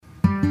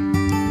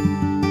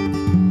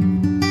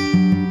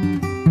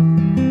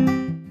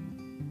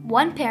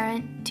One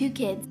parent, two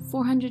kids,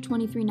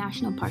 423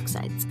 national park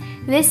sites.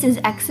 This is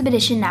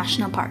Expedition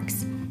National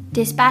Parks.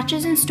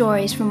 Dispatches and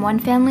stories from one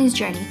family's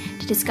journey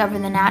to discover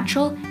the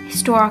natural,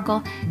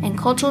 historical, and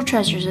cultural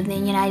treasures of the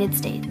United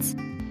States.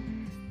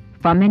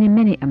 For many,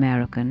 many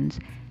Americans,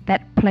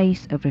 that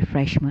place of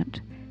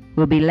refreshment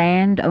will be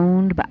land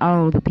owned by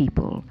all the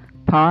people,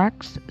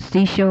 parks,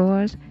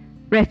 seashores,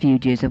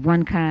 refuges of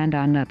one kind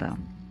or another.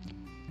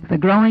 The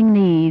growing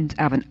needs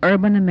of an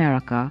urban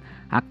America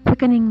are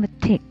quickening the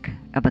tick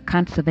of the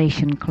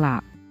conservation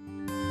clock.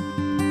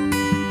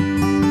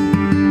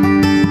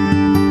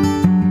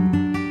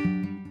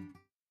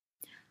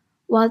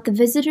 While at the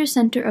visitor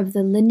center of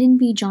the Lyndon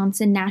B.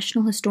 Johnson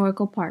National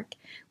Historical Park,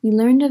 we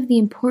learned of the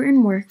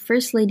important work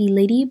First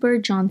Lady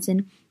Bird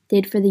Johnson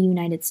did for the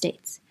United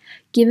States.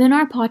 Given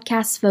our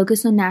podcast's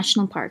focus on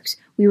national parks,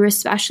 we were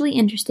especially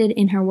interested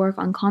in her work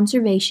on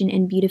conservation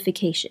and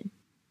beautification.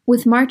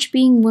 With March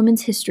being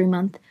Women's History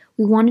Month,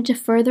 we wanted to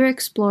further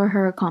explore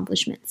her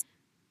accomplishments.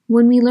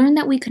 When we learned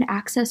that we could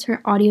access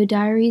her audio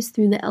diaries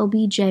through the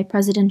LBJ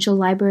Presidential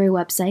Library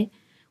website,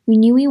 we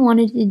knew we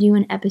wanted to do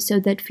an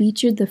episode that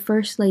featured the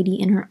First Lady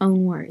in her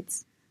own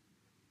words.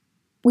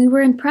 We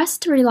were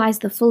impressed to realize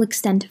the full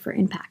extent of her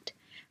impact.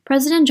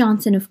 President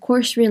Johnson, of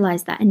course,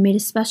 realized that and made a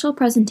special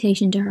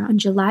presentation to her on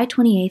July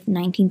 28,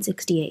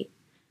 1968.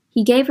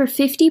 He gave her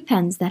 50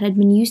 pens that had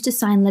been used to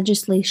sign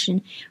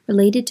legislation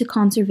related to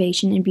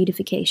conservation and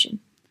beautification.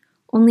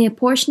 Only a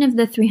portion of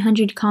the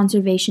 300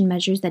 conservation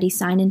measures that he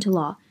signed into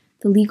law,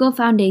 the legal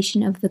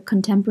foundation of the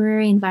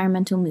contemporary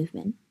environmental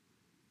movement.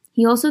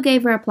 He also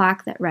gave her a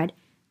plaque that read,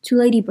 "To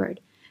Lady Bird,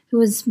 who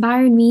has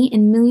inspired me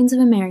and millions of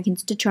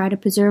Americans to try to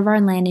preserve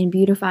our land and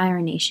beautify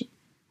our nation.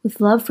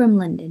 With love from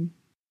Lyndon."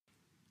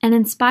 And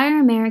inspire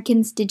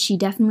Americans did she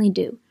definitely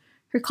do.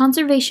 Her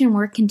conservation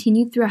work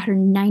continued throughout her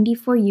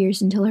 94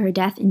 years until her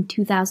death in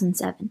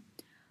 2007.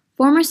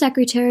 Former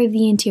Secretary of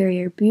the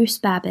Interior Bruce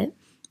Babbitt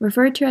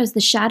referred to her as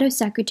the Shadow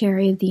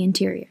Secretary of the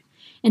Interior,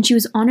 and she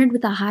was honored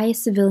with the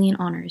highest civilian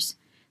honors,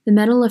 the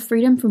Medal of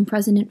Freedom from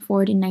President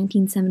Ford in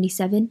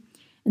 1977,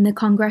 and the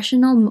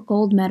Congressional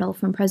Gold Medal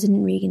from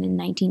President Reagan in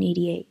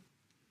 1988.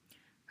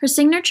 Her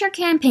signature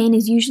campaign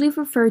is usually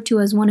referred to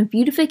as one of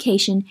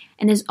beautification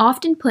and is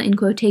often put in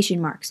quotation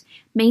marks,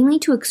 mainly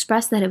to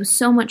express that it was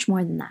so much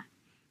more than that.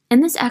 In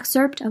this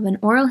excerpt of an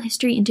oral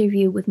history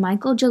interview with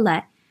Michael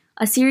Gillette,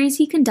 a series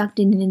he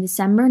conducted in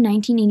December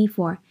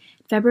 1984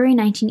 and February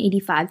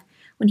 1985,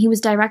 when he was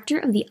director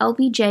of the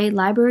LBJ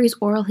Library's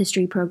Oral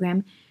History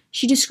Program,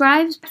 she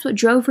describes what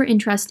drove her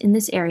interest in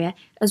this area,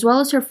 as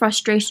well as her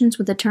frustrations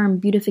with the term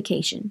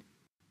beautification.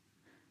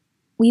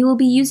 We will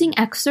be using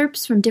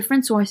excerpts from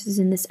different sources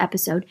in this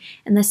episode,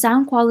 and the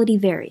sound quality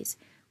varies.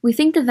 We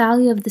think the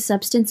value of the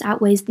substance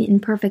outweighs the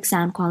imperfect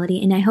sound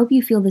quality, and I hope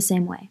you feel the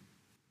same way.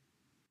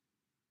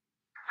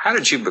 How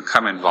did you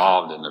become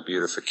involved in the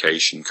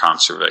beautification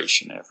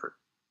conservation effort?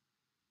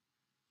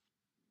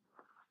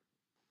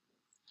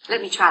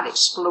 Let me try to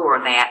explore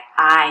that.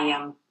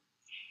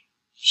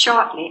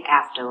 Shortly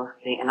after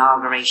the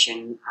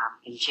inauguration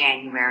in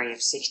January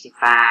of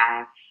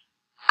 65,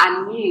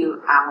 I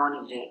knew I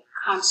wanted to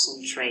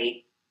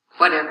concentrate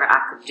whatever I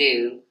could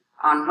do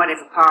on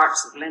whatever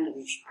parts of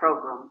Lyndon's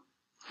program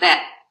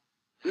that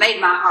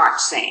made my heart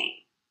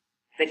sing,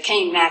 that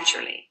came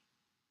naturally,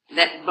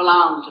 that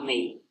belonged to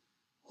me.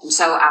 And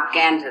so I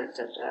began to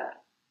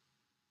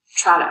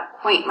try to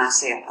acquaint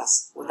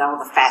myself with all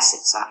the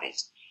facets of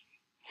it.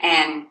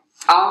 And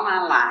all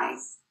my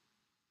life,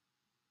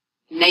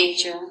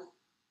 nature,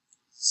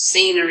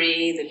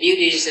 scenery, the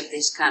beauties of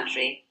this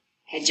country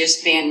had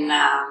just been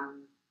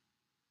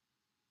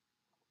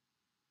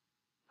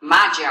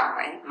my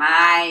joy,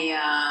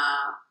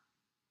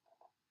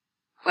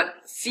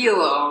 what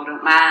fueled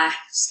my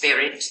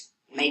spirit,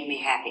 made me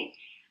happy.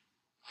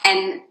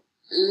 And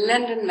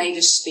Lyndon made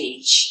a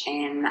speech,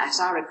 and as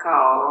I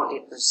recall,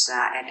 it was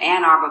at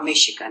Ann Arbor,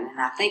 Michigan,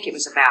 and I think it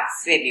was about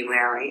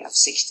February of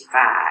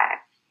 65,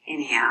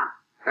 anyhow,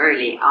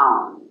 early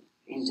on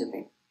into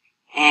the,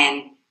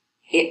 and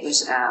it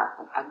was a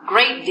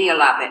great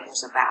deal of it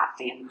was about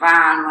the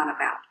environment,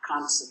 about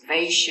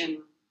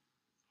conservation,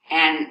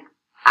 and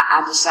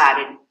I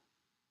decided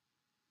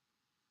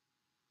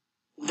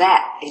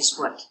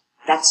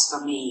that's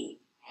for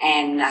me.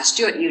 And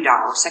Stuart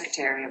Udall,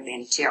 Secretary of the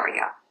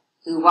Interior,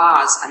 who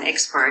was an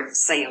expert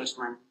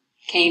salesman,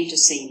 came to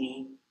see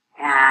me,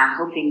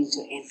 hoping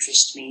to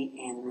interest me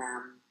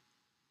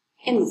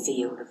in the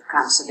field of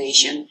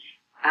conservation,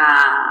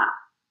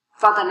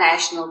 for the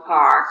national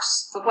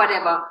parks, for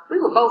whatever. We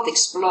were both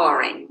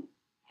exploring,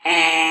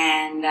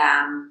 and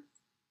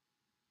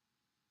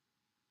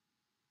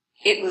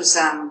it was,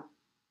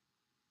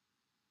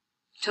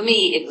 to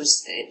me, it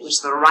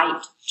was the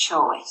right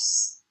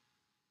choice.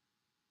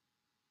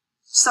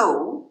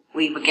 So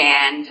we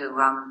began to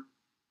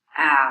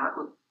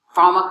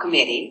form a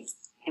committee,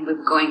 and we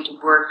were going to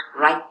work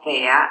right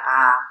there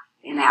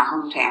in our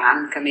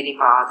hometown, committee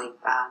for the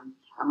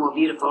a more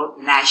beautiful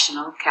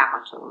national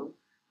capital.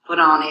 Put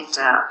on it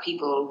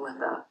people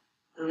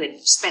who had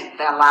spent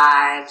their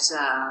lives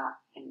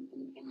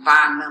in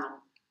environmental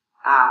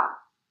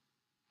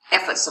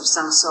efforts of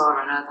some sort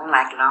or another,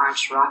 like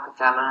Lawrence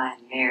Rockefeller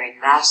and Mary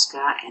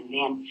Lasker, and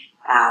then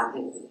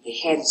the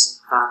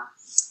heads of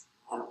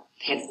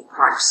head of the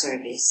Park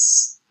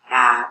Service,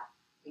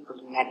 people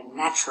who had a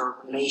natural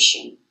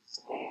relation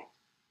to that,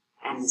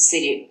 and the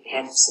city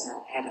head of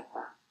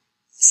the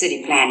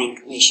City Planning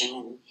Commission,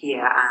 and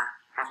here I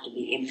have to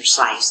be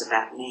imprecise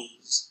about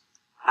names.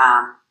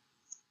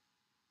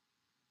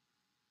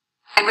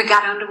 And we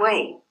got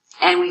underway,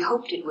 and we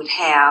hoped it would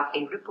have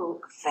a ripple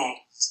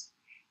effect.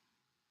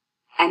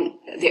 And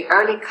the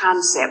early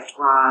concept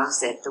was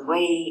that the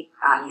way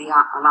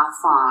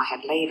L'Enfant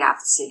had laid out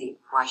the city of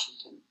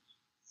Washington,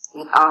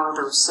 with all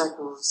those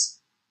circles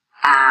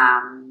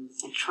and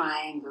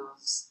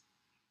triangles,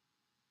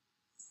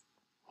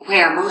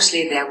 where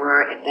mostly there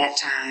were at that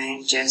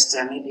time just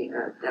maybe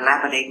a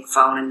dilapidated,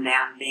 fallen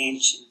down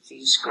bench and a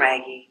few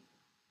scraggy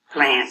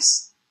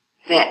plants,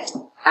 that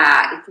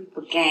if we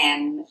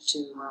began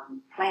to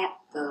plant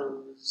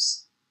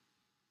those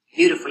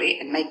beautifully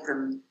and make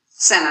them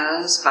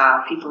centers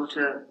for people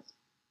to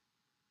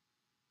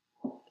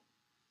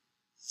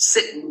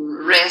sit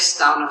and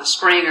rest on a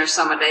spring or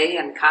summer day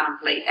and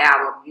contemplate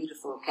our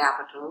beautiful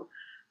capital,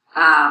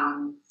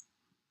 that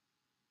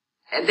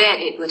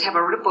it would have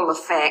a ripple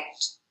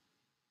effect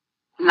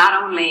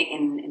not only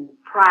in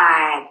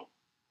pride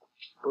of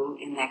people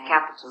in their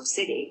capital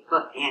city,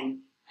 but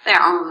in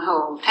their own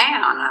whole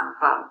town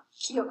of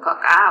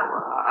Keokuk,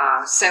 Iowa,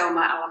 or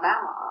Selma,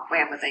 Alabama, or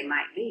wherever they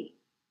might be.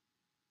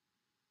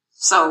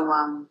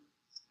 So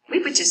we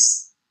were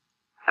just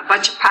a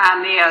bunch of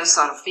pioneers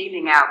sort of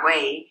feeling our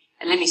way.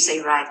 And let me say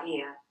right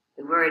here,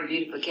 the word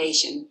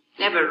beautification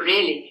never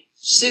really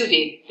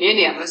suited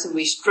any of us, and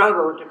we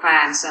struggled to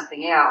find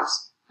something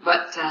else,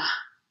 but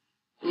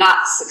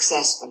not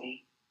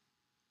successfully.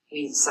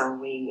 So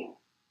we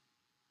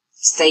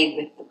stayed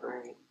with the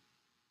bird.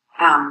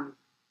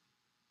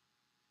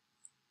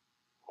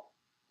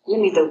 Let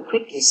me though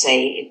quickly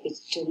say,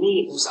 to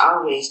me it was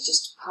always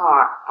just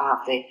part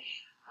of the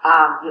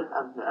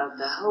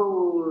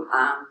whole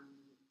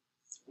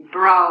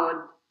broad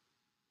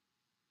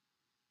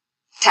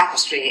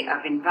tapestry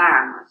of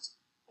environment: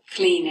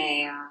 clean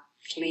air,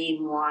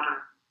 clean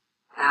water,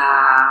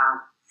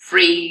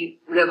 free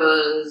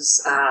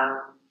rivers,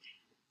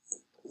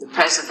 the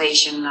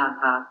preservation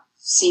of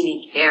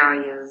scenic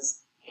areas.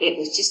 It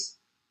was just,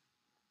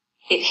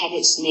 it had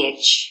its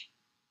niche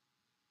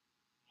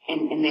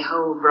in the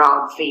whole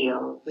broad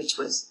field, which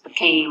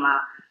became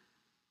a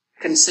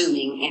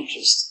consuming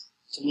interest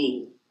to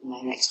me in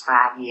the next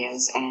 5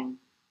 years, and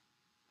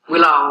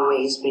will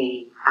always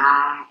be.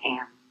 I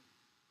am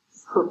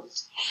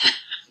hooked.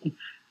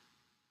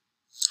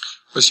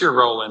 Was your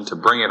role in to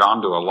bring it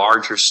onto a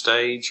larger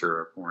stage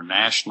or a more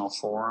national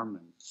forum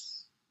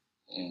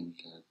and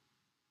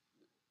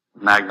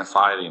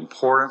magnify the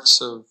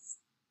importance of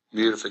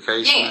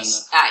beautification?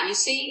 Yes. You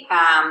see,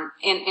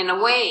 in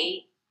a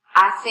way,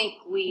 I think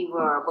we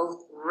were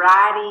both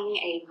riding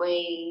a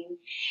wave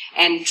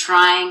and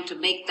trying to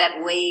make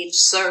that wave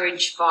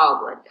surge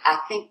forward. I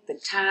think the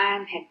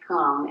time had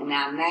come in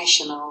our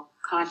national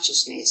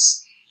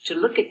consciousness to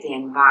look at the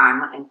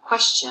environment and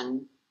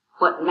question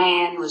what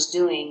man was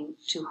doing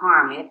to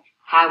harm it,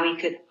 how we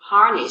could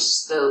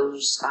harness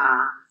those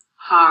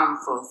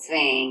harmful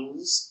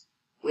things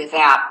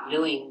without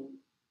doing,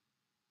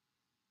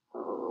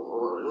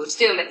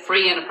 still let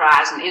free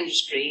enterprise and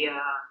industry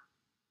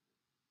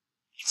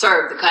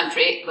serve the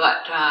country,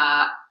 but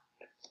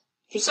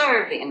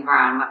preserve the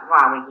environment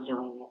while we were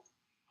doing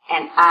it.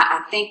 And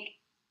I think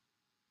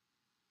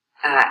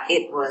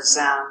it was,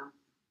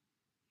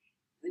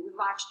 we would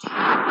watch TV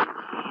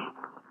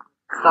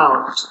and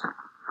thought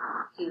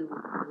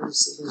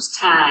whose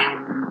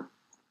time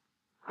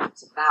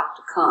was about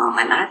to come.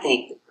 And I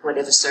think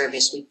whatever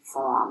service we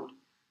performed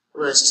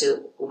was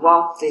to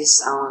walk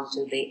this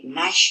onto the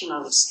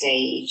national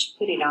stage,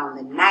 put it on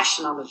the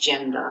national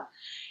agenda,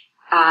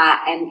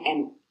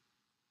 and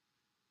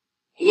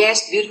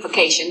yes,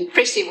 beautification,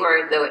 pretty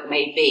word though it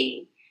may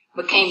be,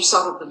 became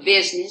sort of the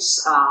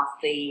business of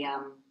the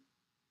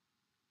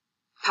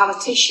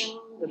politician,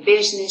 the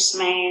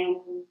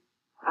businessman,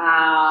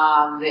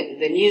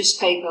 the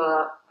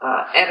newspaper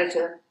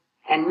editor,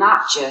 and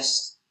not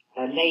just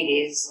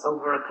ladies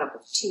over a cup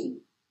of tea.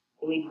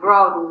 We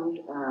broadened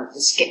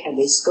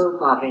the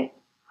scope of it,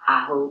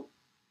 I hope,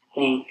 I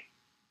think,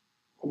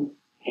 and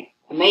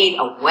made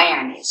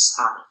awareness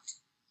of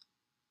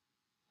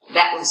it.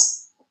 That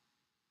was,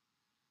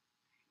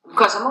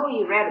 because the more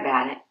you read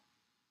about it,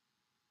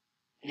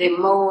 the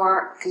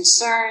more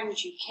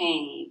concerned you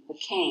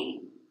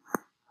became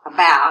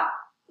about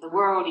the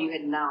world you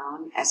had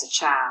known as a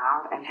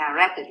child and how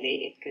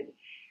rapidly it could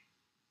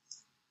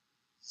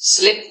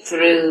slip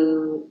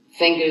through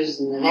fingers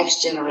and the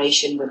next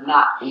generation would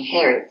not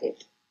inherit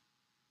it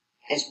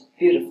as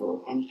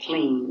beautiful and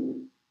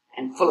clean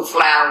and full of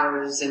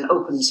flowers and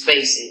open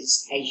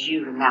spaces as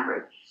you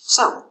remembered.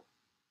 So,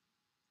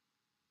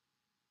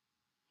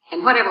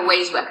 in whatever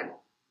ways we could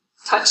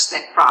touch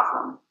that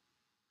problem,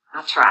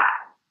 I tried.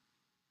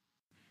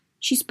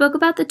 She spoke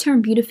about the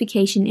term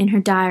beautification in her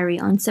diary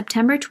on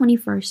September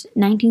 21st,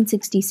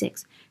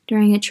 1966,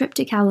 during a trip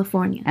to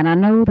California. And I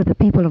know that the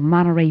people of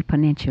Monterey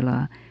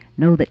Peninsula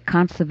know that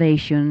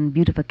conservation,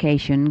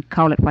 beautification,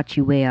 call it what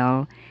you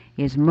will,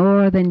 is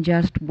more than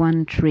just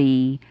one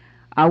tree,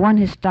 or one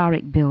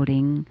historic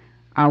building,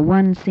 or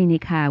one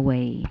scenic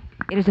highway.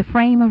 It is a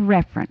frame of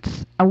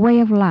reference, a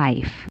way of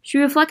life. She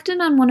reflected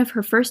on one of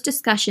her first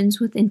discussions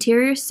with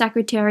Interior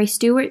Secretary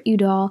Stuart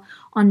Udall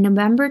on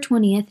November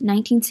 20th,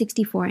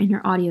 1964 in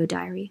her audio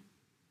diary.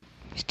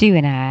 Stu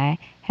and I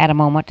had a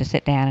moment to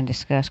sit down and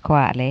discuss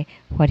quietly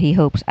what he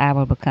hopes I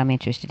will become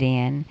interested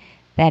in,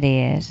 that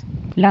is,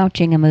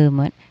 launching a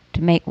movement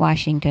to make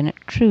Washington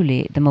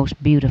truly the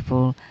most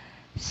beautiful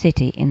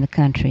city in the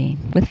country,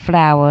 with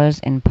flowers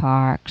and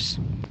parks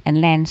and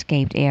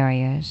landscaped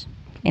areas,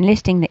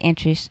 enlisting the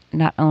interest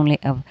not only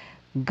of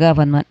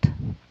government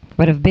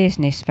but of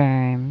business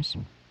firms.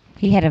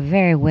 He had a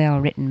very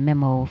well-written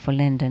memo for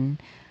Lyndon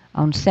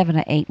on 7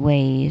 or 8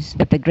 ways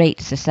that the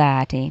Great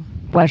Society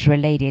was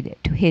related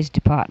to his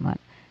department.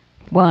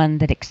 One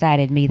that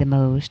excited me the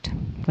most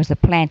was the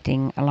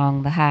planting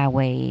along the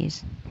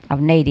highways of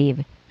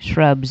native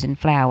shrubs and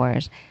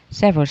flowers.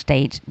 Several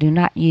states do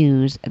not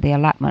use the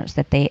allotments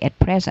that they at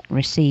present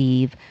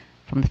receive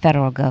from the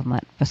federal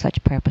government for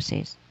such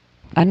purposes.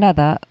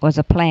 Another was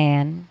a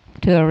plan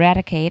to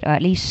eradicate or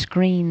at least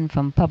screen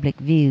from public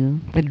view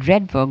the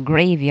dreadful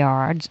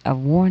graveyards of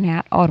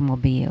worn-out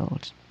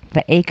automobiles,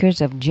 the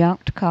acres of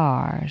junked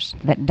cars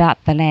that dot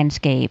the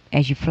landscape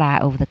as you fly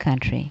over the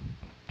country.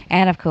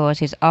 And of course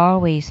his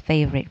always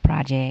favorite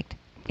project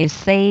is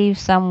save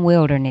some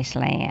wilderness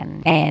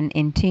land, and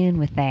in tune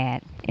with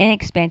that,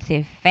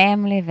 inexpensive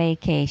family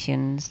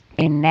vacations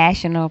in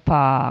national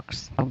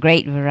parks of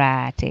great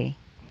variety,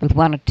 with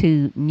 1 or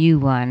 2 new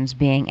ones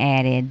being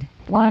added,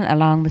 one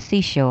along the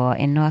seashore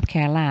in North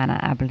Carolina,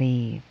 I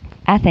believe.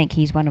 I think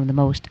he's one of the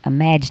most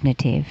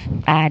imaginative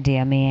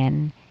idea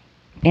men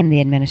in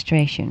the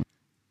administration.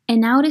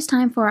 And now it is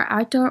time for our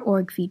Outdoor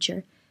Org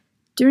feature.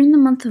 During the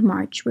month of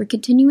March, we're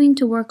continuing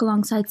to work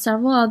alongside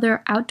several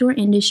other outdoor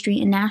industry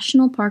and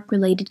national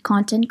park-related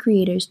content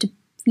creators to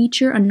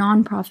feature a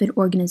nonprofit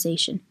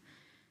organization.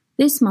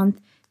 This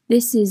month,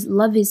 this is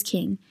Love is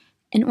King,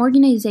 an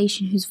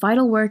organization whose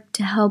vital work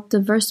to help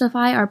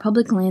diversify our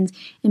public lands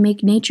and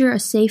make nature a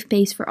safe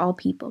place for all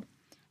people.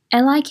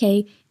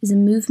 LIK is a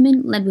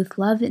movement led with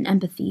love and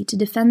empathy to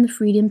defend the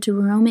freedom to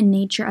roam in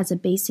nature as a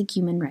basic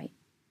human right.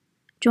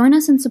 Join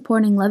us in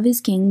supporting Love is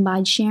King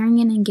by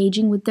sharing and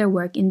engaging with their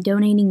work and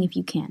donating if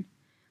you can.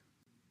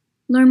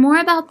 Learn more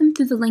about them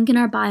through the link in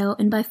our bio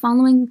and by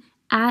following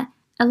at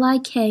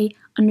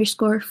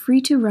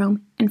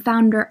LIK_free2roam and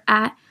founder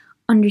at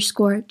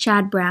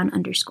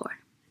 _ChadBrown_.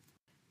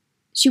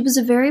 She was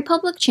a very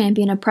public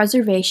champion of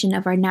preservation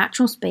of our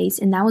natural space,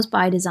 and that was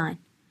by design.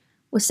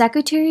 With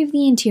Secretary of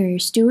the Interior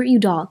Stuart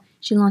Udall,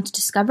 she launched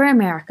Discover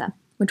America,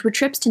 which were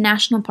trips to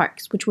national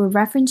parks, which were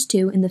referenced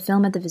to in the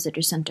film at the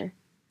Visitor Center.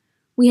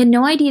 We had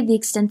no idea the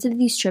extent of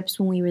these trips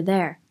when we were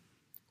there.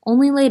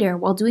 Only later,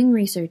 while doing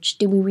research,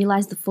 did we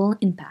realize the full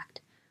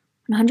impact.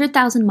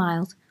 100,000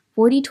 miles,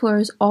 40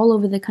 tours all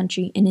over the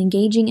country, and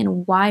engaging in a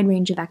wide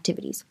range of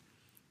activities.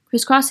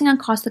 Crisscrossing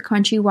across the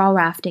country while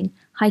rafting,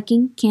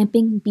 hiking,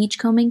 camping,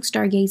 beachcombing,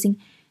 stargazing,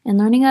 and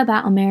learning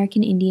about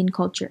American Indian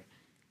culture.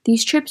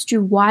 These trips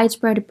drew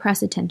widespread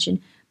press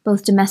attention,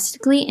 both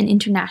domestically and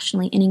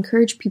internationally, and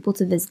encouraged people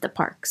to visit the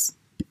parks.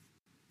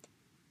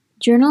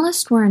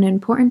 Journalists were an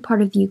important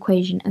part of the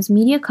equation as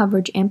media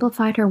coverage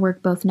amplified her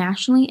work both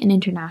nationally and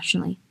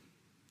internationally.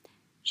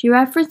 She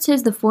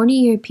references the 40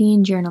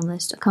 European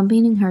journalists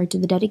accompanying her to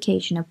the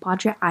dedication of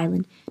Padre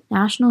Island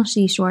National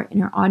Seashore in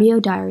her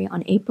audio diary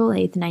on April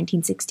 8,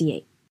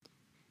 1968.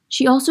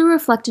 She also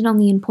reflected on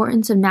the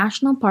importance of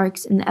national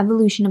parks and the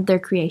evolution of their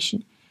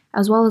creation,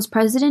 as well as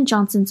President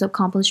Johnson's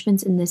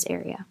accomplishments in this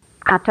area.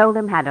 I told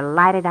them how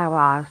delighted I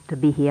was to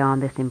be here on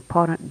this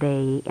important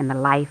day in the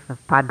life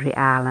of Padre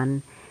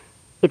Island.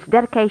 Its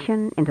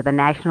dedication into the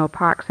national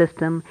park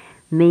system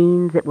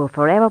means it will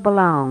forever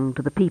belong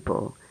to the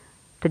people,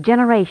 to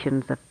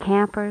generations of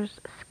campers,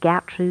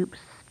 scout troops,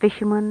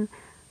 fishermen,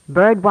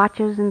 bird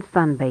watchers, and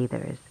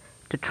sunbathers,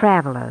 to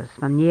travelers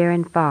from near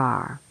and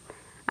far.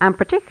 I'm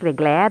particularly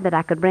glad that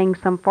I could bring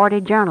some 40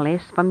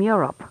 journalists from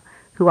Europe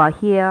who are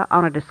here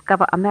on a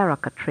Discover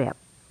America trip.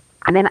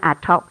 And then I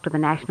talked to the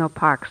National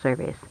Park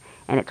Service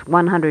and its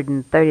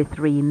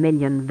 133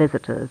 million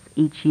visitors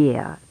each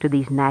year to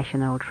these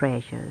national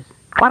treasures.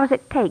 What does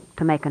it take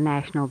to make a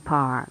national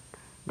park?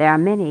 There are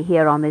many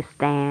here on this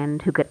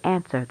stand who could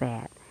answer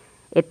that.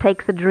 It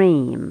takes a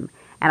dream,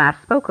 and I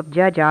spoke of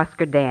Judge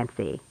Oscar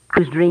Dancy,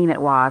 whose dream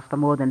it was for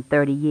more than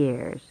 30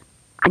 years,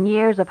 and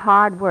years of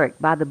hard work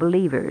by the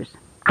believers,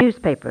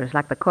 newspapers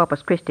like the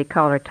Corpus Christi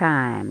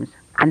Caller-Times,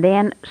 and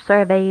then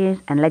surveys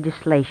and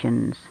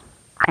legislations.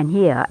 And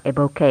here a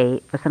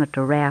bouquet for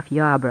Senator Ralph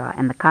Yarborough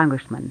and the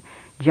Congressman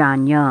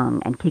John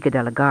Young and Kika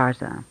de la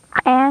Garza.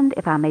 And,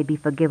 if I may be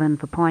forgiven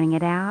for pointing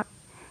it out,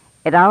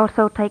 it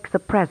also takes a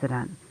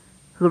president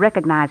who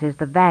recognizes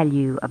the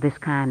value of this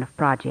kind of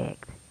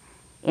project.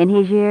 In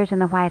his years in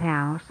the White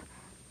House,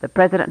 the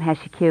President has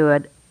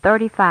secured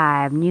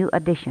 35 new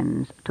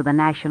additions to the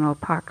national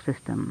park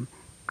system.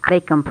 They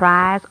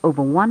comprise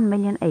over 1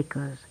 million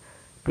acres,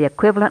 the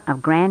equivalent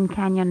of Grand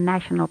Canyon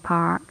National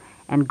Park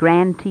and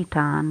Grand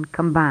Teton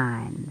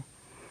combined.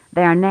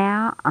 There are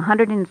now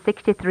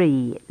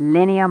 163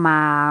 linear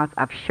miles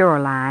of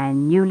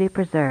shoreline newly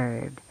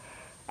preserved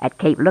at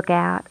Cape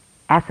Lookout,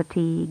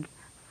 Assateague,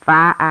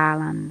 Fire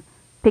Island,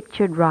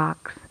 Pictured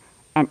Rocks,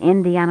 and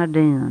Indiana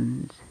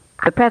Dunes.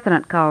 The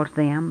President calls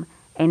them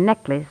a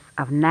necklace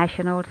of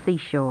national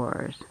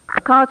seashores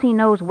because he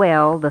knows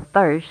well the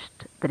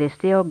thirst that is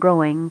still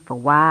growing for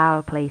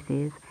wild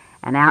places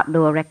and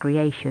outdoor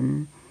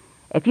recreation.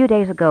 A few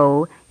days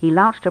ago, he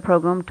launched a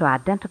program to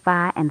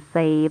identify and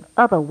save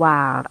other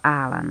wild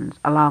islands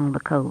along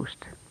the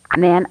coast.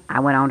 And then I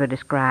went on to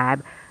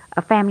describe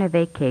a family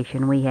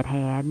vacation we had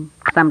had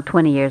some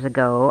 20 years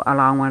ago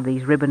along one of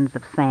these ribbons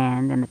of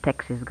sand in the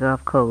Texas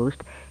Gulf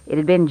Coast. It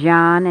had been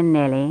John and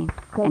Nellie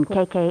and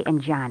KK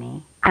and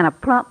Johnny and a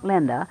plump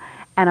Linda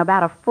and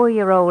about a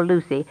 4-year-old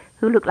Lucy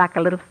who looked like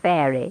a little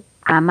fairy.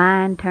 My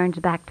mind turns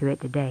back to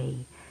it today.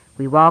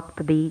 We walked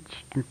the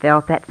beach and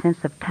felt that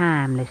sense of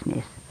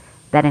timelessness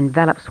that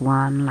envelops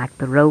one like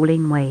the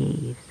rolling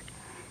waves.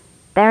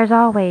 There is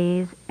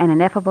always an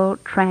ineffable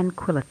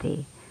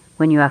tranquility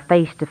when you are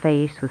face to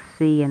face with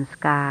sea and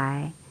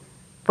sky,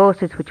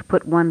 forces which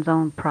put one's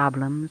own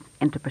problems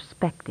into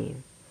perspective.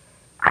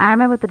 I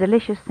remember the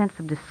delicious sense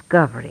of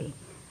discovery,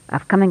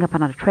 of coming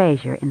upon a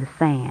treasure in the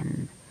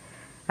sand,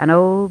 an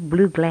old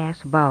blue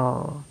glass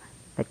ball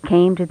that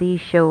came to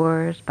these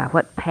shores by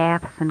what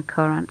paths and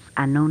currents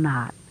I know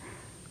not,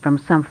 from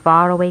some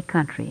faraway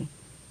country,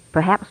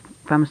 perhaps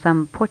from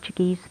some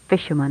Portuguese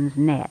fisherman's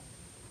net.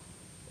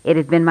 It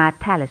has been my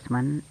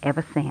talisman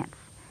ever since.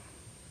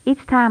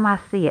 Each time I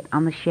see it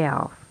on the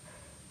shelf,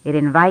 it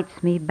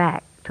invites me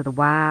back to the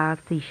wild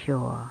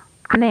seashore.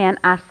 And then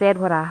I said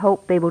what I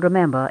hope they will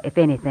remember, if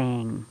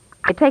anything.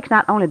 It takes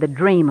not only the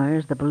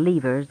dreamers, the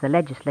believers, the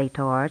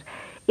legislators,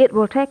 it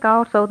will take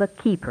also the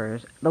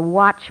keepers, the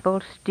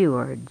watchful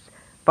stewards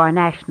for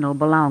national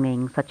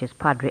belongings such as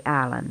Padre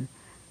Island.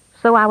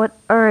 So I would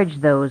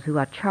urge those who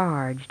are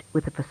charged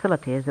with the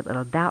facilities that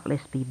will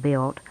doubtless be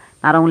built,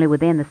 not only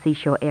within the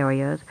seashore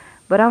areas,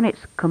 but on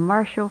its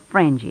commercial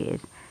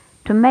fringes,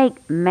 to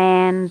make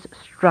man's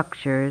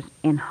structures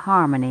in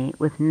harmony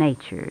with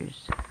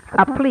nature's.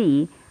 A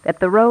plea that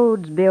the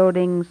roads,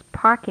 buildings,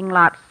 parking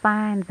lots,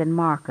 signs, and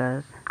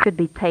markers should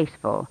be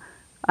tasteful,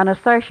 an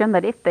assertion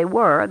that if they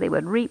were, they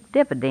would reap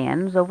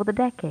dividends over the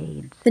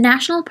decades. The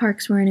national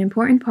parks were an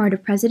important part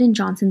of President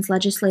Johnson's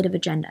legislative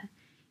agenda.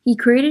 He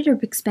created or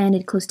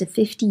expanded close to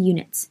 50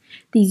 units.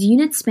 These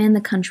units spanned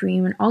the country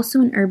and were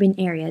also in urban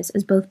areas,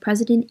 as both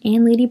President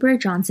and Lady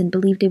Bird Johnson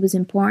believed it was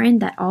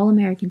important that all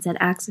Americans had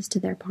access to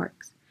their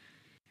parks.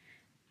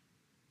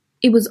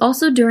 It was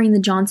also during the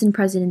Johnson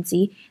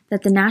presidency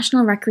that the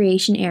national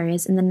recreation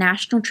areas and the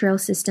national trail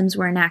systems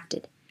were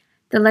enacted.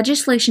 The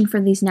legislation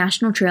for these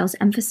national trails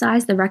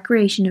emphasized the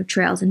recreation of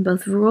trails in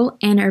both rural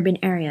and urban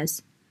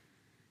areas.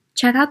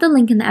 Check out the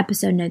link in the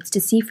episode notes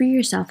to see for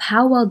yourself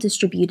how well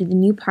distributed the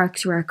new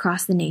parks were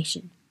across the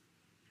nation.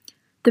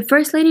 The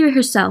First Lady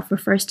herself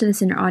refers to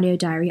this in her audio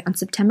diary on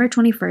September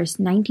 21,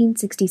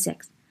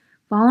 1966,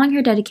 following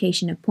her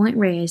dedication of Point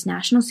Reyes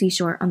National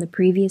Seashore on the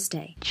previous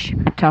day.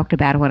 I talked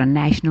about what a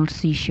national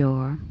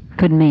seashore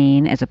could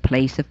mean as a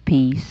place of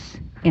peace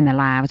in the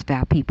lives of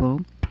our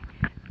people.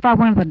 For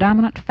one of the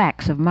dominant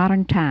facts of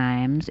modern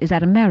times is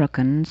that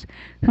Americans,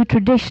 who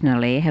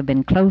traditionally have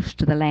been close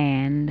to the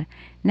land,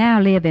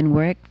 now live and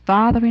work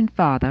farther and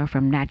farther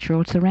from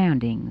natural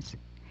surroundings.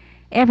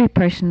 Every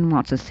person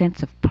wants a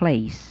sense of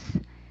place,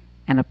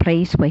 and a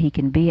place where he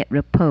can be at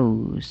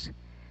repose.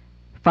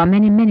 For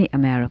many, many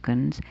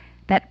Americans,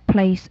 that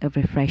place of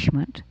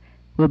refreshment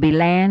will be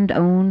land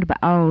owned by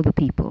all the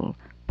people,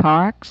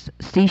 parks,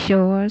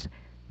 seashores,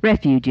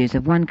 refuges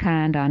of one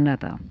kind or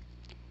another.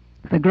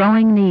 The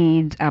growing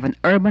needs of an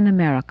urban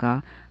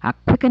America are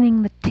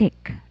quickening the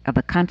tick of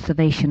the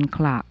conservation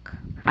clock.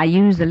 I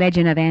used the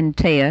legend of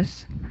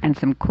Antaeus and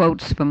some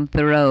quotes from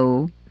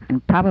Thoreau,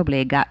 and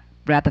probably got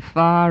rather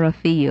far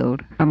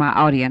afield from my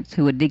audience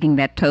who were digging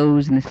their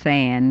toes in the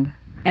sand.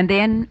 And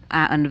then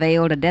I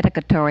unveiled a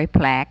dedicatory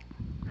plaque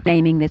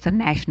naming this a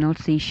national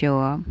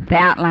seashore. The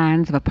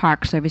outlines of a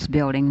Park Service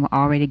building were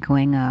already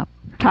going up.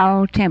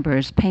 Tall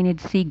timbers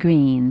painted sea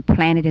green,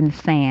 planted in the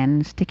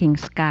sand, sticking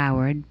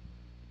skyward.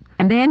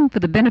 And then, for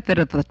the benefit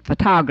of the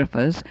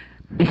photographers,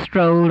 we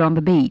strolled on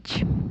the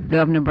beach,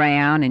 Governor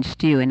Brown and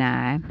Stu and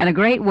I, and a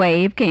great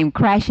wave came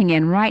crashing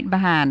in right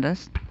behind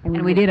us,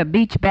 and we did a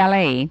beach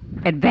ballet,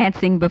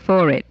 advancing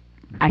before it.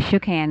 I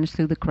shook hands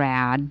through the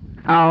crowd,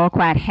 all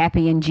quite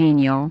happy and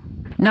genial.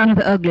 None of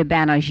the ugly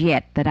banners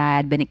yet that I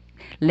had been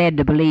led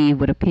to believe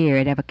would appear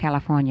at every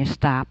California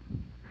stop.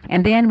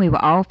 And then we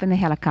were off in the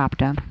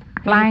helicopter,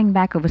 flying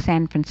back over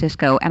San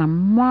Francisco, and a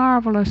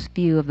marvelous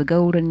view of the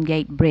Golden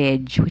Gate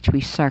Bridge, which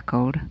we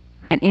circled,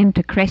 and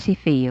into Cressy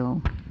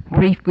Field.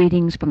 Brief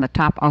greetings from the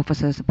top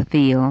officers of the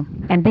field,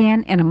 and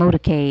then in a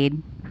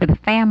motorcade, for the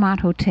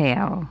Fairmont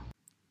Hotel.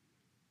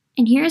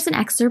 And here is an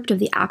excerpt of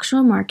the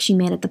actual remarks she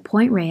made at the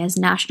Point Reyes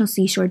National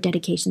Seashore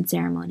Dedication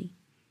Ceremony.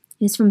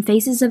 It is from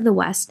Faces of the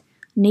West,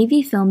 a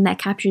Navy film that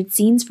captured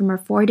scenes from her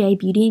 4-day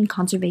beauty and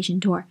conservation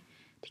tour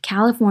to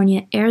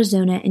California,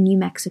 Arizona, and New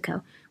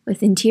Mexico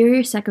with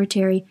Interior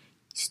Secretary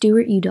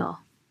Stuart Udall.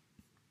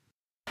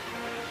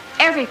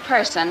 Every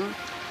person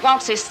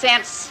wants a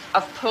sense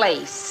of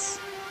place,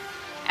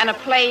 and a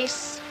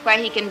place where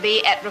he can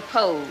be at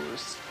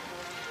repose.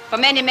 For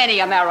many,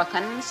 many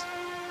Americans,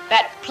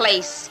 that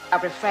place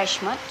of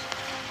refreshment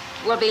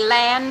will be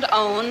land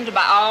owned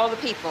by all the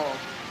people,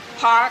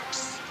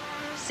 parks,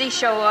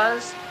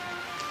 seashores,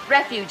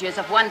 refuges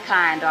of one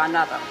kind or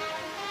another.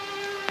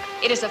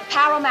 It is of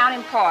paramount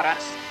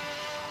importance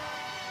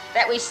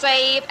that we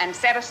save and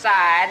set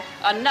aside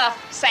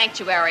enough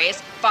sanctuaries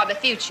for the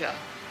future.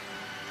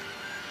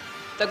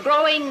 The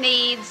growing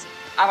needs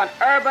of an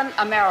urban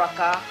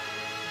America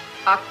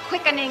are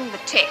quickening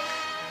the tick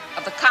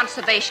of the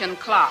conservation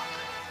clock.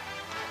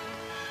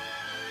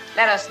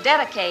 Let us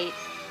dedicate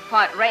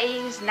Point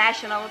Reyes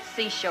National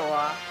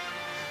Seashore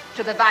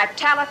to the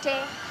vitality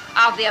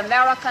of the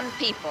American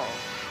people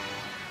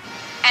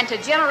and to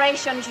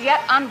generations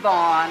yet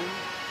unborn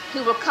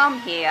who will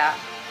come here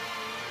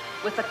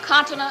with the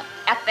continent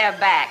at their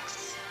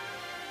backs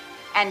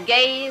and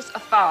gaze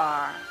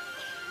afar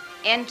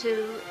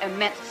into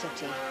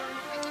immensity.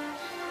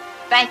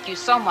 Thank you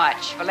so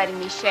much for letting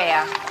me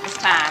share this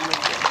time with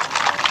you.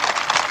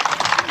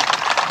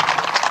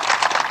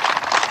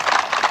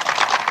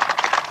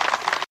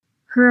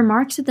 Her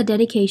remarks at the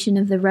dedication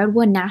of the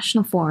Redwood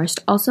National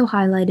Forest also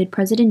highlighted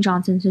President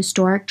Johnson's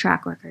historic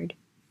track record.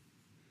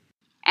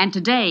 And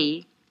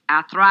today,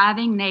 our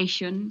thriving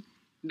nation,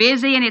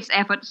 busy in its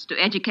efforts to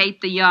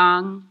educate the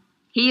young,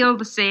 heal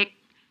the sick,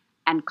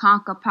 and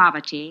conquer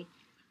poverty,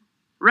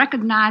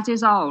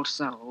 recognizes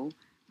also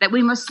that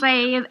we must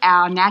save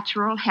our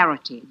natural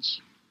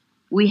heritage.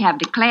 We have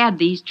declared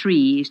these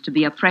trees to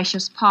be a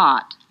precious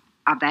part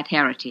of that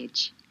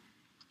heritage.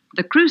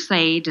 The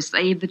crusade to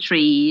save the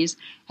trees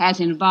has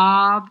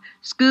involved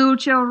school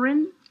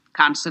children,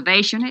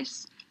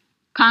 conservationists,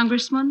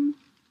 congressmen,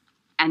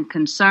 and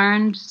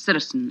concerned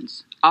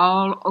citizens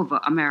all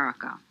over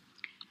America.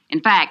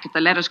 In fact, if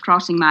the letters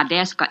crossing my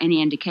desk are any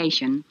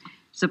indication,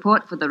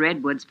 support for the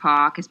Redwoods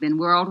Park has been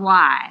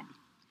worldwide.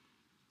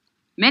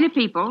 Many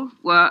people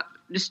were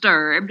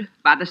disturbed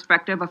by the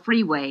specter of a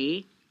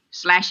freeway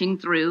slashing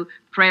through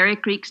Prairie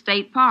Creek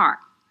State Park.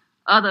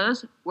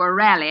 Others were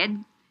rallied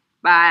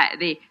by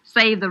the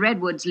Save the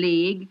Redwoods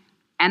League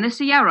and the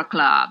Sierra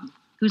Club,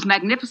 whose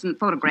magnificent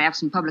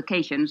photographs and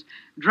publications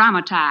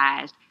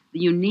dramatized the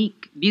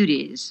unique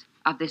beauties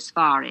of this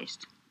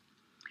forest.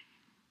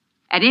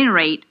 At any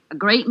rate, a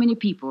great many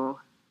people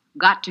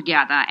got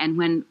together, and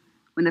when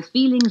the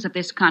feelings of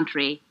this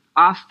country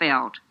are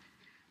felt,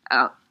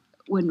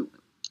 when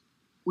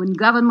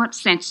government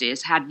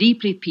senses how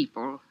deeply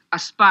people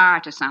aspire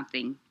to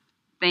something,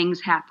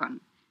 things happen.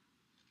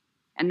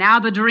 And now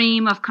the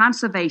dream of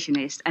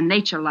conservationists and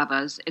nature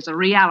lovers is a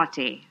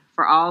reality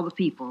for all the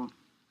people.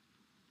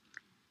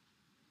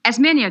 As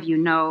many of you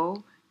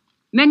know,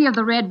 many of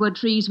the redwood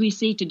trees we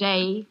see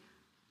today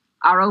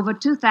are over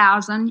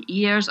 2,000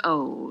 years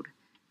old,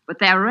 but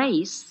their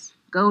race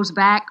goes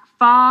back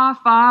far,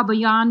 far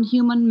beyond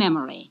human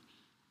memory,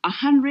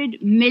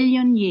 100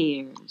 million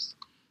years.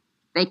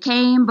 They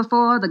came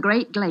before the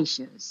great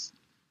glaciers.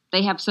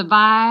 They have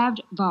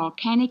survived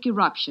volcanic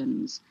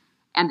eruptions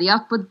and the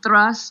upward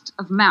thrust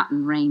of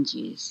mountain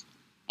ranges.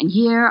 And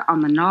here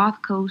on the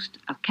north coast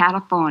of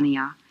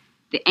California,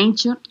 the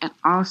ancient and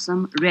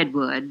awesome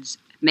redwoods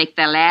make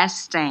their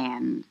last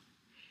stand.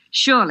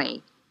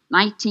 Surely,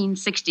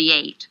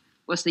 1968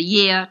 was the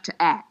year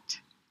to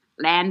act.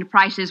 Land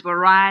prices were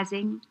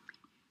rising.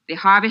 The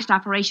harvest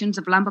operations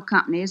of lumber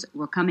companies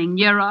were coming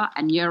nearer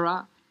and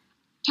nearer.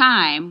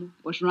 Time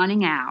was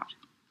running out.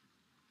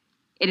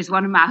 It is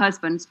one of my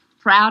husband's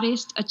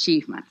proudest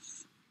achievements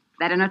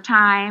that in a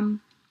time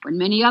when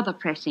many other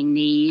pressing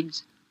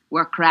needs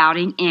were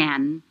crowding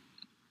in,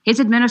 his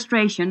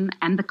administration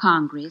and the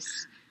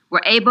Congress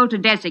were able to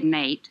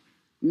designate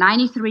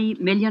 $93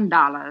 million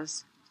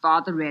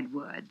for the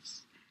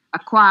redwoods,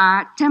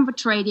 acquire timber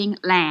trading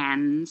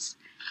lands,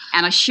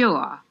 and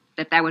assure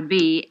that there would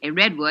be a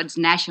Redwoods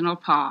National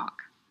Park.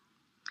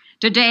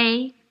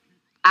 Today,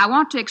 I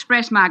want to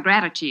express my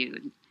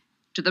gratitude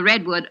to the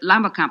redwood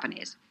lumber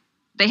companies.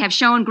 They have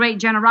shown great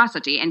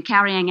generosity in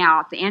carrying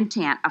out the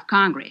intent of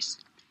Congress.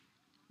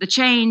 The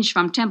change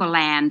from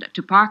timberland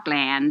to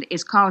parkland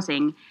is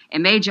causing a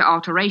major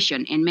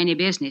alteration in many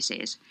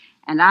businesses,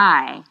 and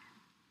I,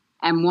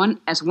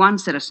 as one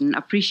citizen,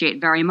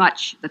 appreciate very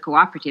much the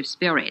cooperative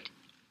spirit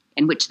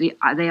in which they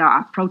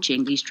are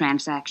approaching these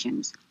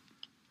transactions.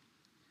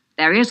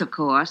 There is, of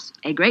course,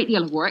 a great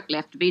deal of work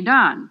left to be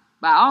done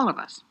by all of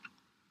us.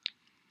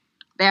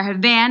 There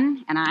have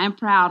been, and I am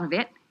proud of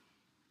it,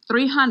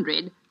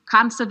 300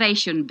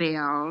 conservation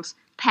bills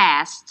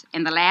passed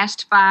in the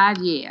last 5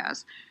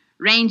 years,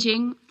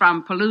 ranging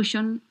from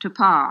pollution to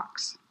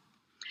parks.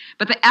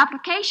 But the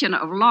application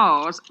of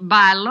laws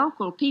by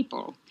local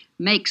people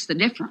makes the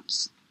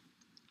difference.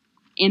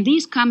 In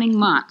these coming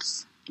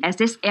months, as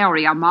this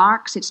area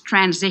marks its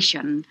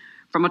transition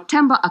from a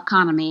timber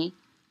economy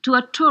to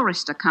a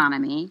tourist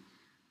economy,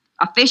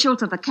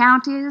 officials of the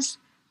counties,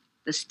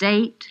 the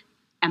state,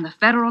 and the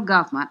federal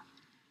government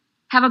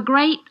have a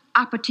great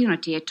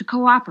opportunity to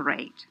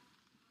cooperate,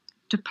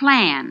 to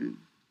plan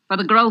for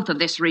the growth of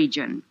this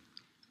region.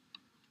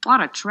 What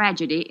a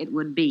tragedy it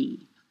would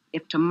be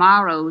if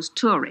tomorrow's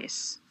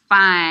tourists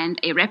find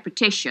a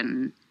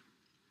repetition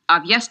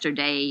of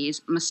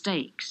yesterday's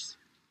mistakes,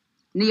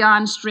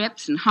 neon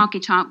strips and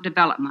honky-tonk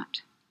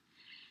development.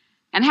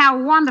 And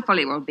how wonderful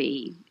it will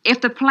be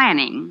if the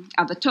planning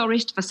of the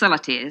tourist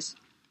facilities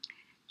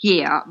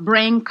here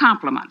bring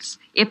compliments,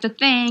 if the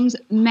things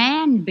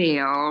man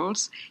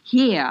builds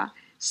here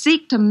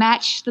seek to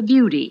match the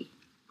beauty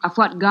of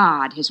what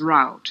God has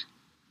wrought.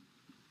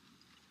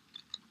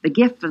 The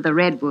gift of the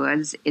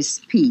redwoods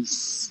is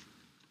peace.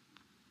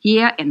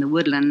 Here in the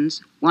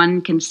woodlands,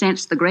 one can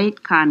sense the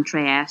great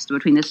contrast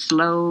between the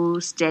slow,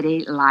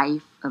 steady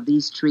life of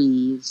these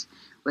trees,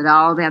 with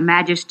all their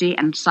majesty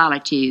and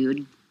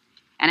solitude,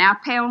 and our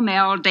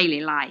pell-mell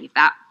daily life,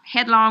 our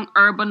headlong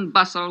urban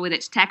bustle with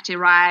its taxi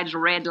rides,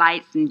 red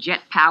lights, and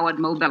jet-powered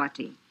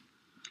mobility.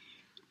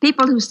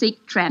 People who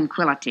seek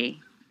tranquility,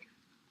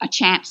 a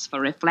chance for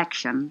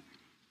reflection,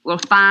 will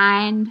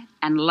find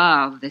and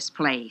love this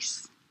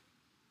place.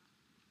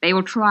 They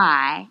will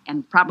try,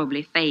 and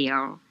probably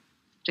fail,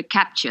 to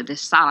capture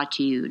this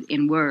solitude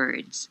in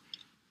words.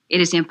 It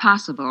is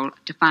impossible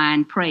to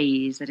find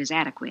praise that is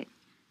adequate.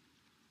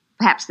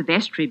 Perhaps the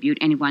best tribute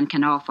anyone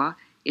can offer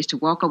is to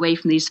walk away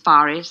from these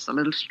forests a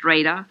little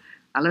straighter,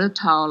 a little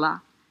taller,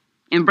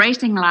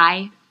 embracing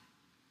life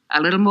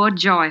a little more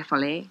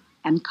joyfully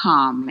and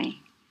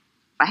calmly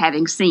for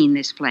having seen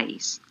this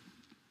place.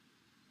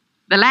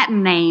 The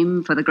Latin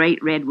name for the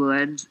great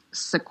redwoods,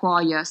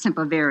 Sequoia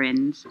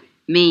sempervirens,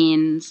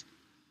 means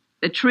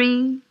the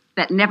tree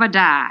that never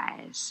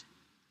dies.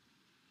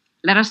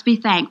 Let us be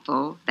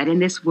thankful that in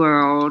this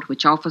world,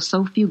 which offers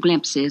so few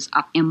glimpses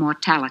of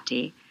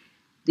immortality,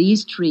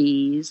 these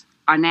trees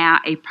are now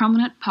a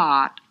permanent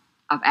part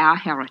of our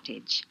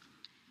heritage.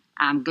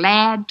 I'm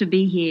glad to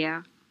be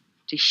here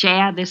to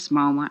share this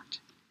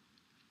moment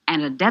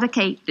and to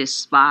dedicate this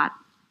spot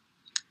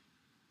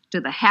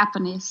to the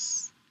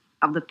happiness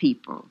of the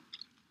people.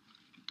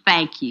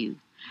 Thank you.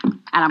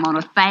 And I'm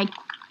going to thank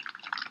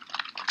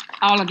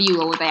all of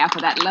you over there for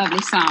that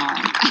lovely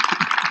song.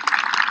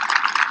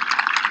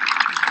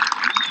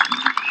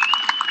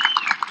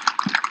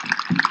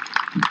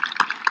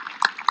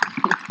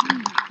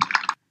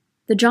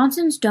 The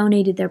Johnsons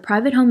donated their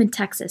private home in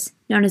Texas,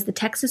 known as the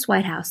Texas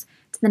White House,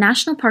 to the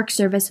National Park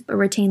Service but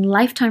retained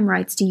lifetime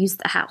rights to use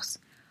the house.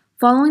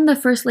 Following the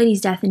First Lady's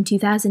death in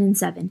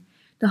 2007,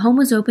 the home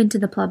was opened to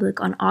the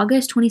public on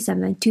August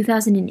 27,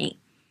 2008,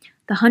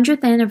 the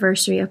 100th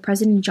anniversary of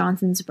President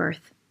Johnson's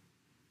birth.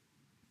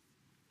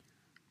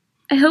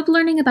 I hope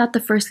learning about the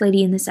First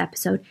Lady in this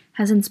episode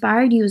has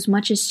inspired you as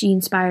much as she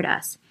inspired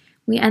us.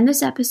 We end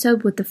this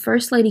episode with the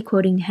First Lady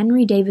quoting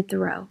Henry David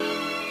Thoreau.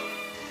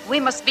 We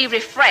must be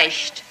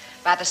refreshed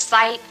by the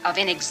sight of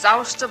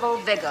inexhaustible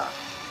vigor,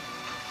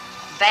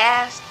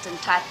 vast and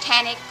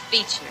titanic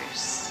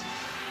features,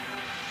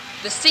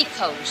 the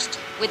seacoast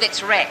with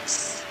its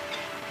wrecks,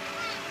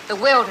 the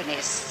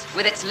wilderness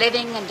with its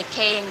living and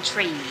decaying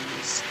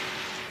trees,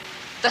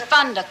 the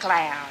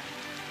thundercloud,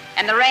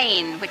 and the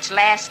rain which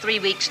lasts 3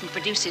 weeks and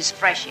produces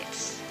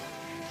freshets.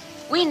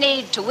 We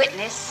need to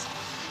witness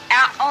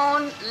our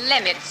own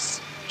limits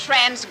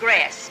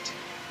transgressed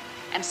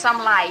and some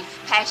life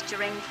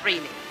pasturing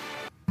freely.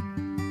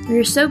 We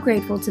are so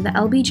grateful to the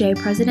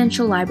LBJ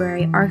Presidential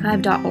Library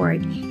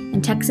Archive.org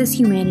and Texas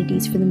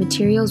Humanities for the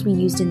materials we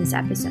used in this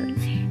episode,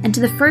 and to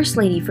the First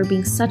Lady for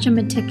being such a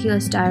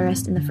meticulous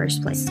diarist in the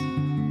first place.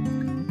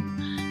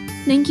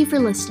 Thank you for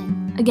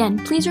listening. Again,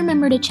 please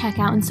remember to check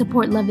out and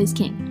support Love is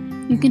King.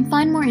 You can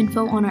find more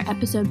info on our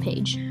episode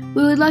page.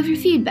 We would love your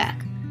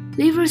feedback.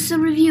 Leave us a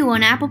review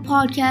on Apple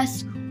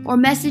Podcasts or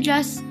message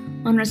us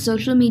on our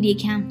social media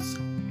accounts.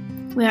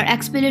 We are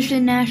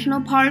Expedition National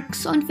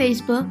Parks on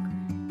Facebook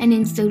and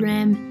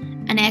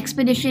Instagram, and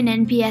Expedition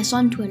NPS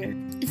on Twitter.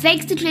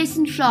 Thanks to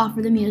Jason Shaw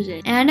for the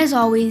music. And as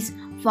always,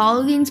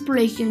 follow the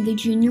inspiration of the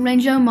Junior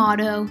Ranger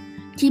motto: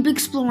 keep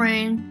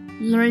exploring,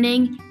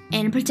 learning,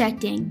 and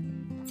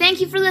protecting.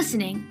 Thank you for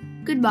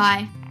listening.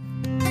 Goodbye.